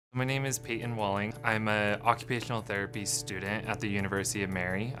My name is Peyton Walling. I'm an occupational therapy student at the University of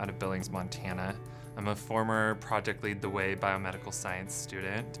Mary out of Billings, Montana. I'm a former Project Lead the Way biomedical science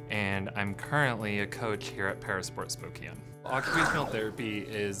student, and I'm currently a coach here at ParaSport Spokane. Occupational therapy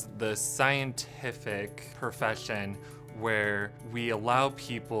is the scientific profession where we allow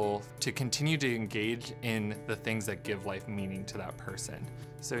people to continue to engage in the things that give life meaning to that person.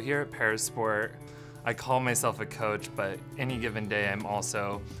 So here at ParaSport, I call myself a coach, but any given day I'm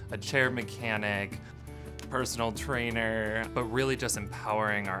also a chair mechanic, personal trainer, but really just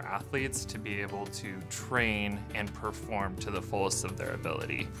empowering our athletes to be able to train and perform to the fullest of their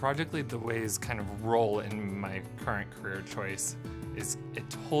ability. Project Lead the Way's kind of role in my current career choice is it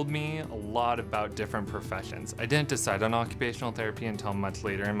told me a lot about different professions. I didn't decide on occupational therapy until much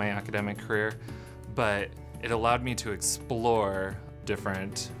later in my academic career, but it allowed me to explore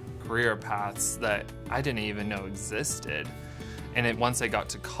different career paths that I didn't even know existed. And once I got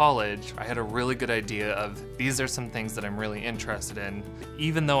to college, I had a really good idea of these are some things that I'm really interested in.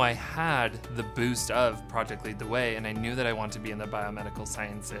 Even though I had the boost of Project Lead the Way and I knew that I wanted to be in the biomedical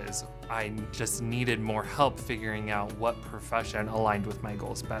sciences, I just needed more help figuring out what profession aligned with my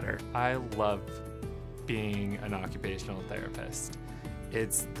goals better. I love being an occupational therapist.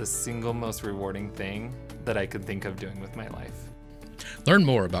 It's the single most rewarding thing that I could think of doing with my life. Learn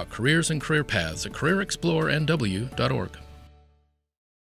more about careers and career paths at careerexplorenw.org.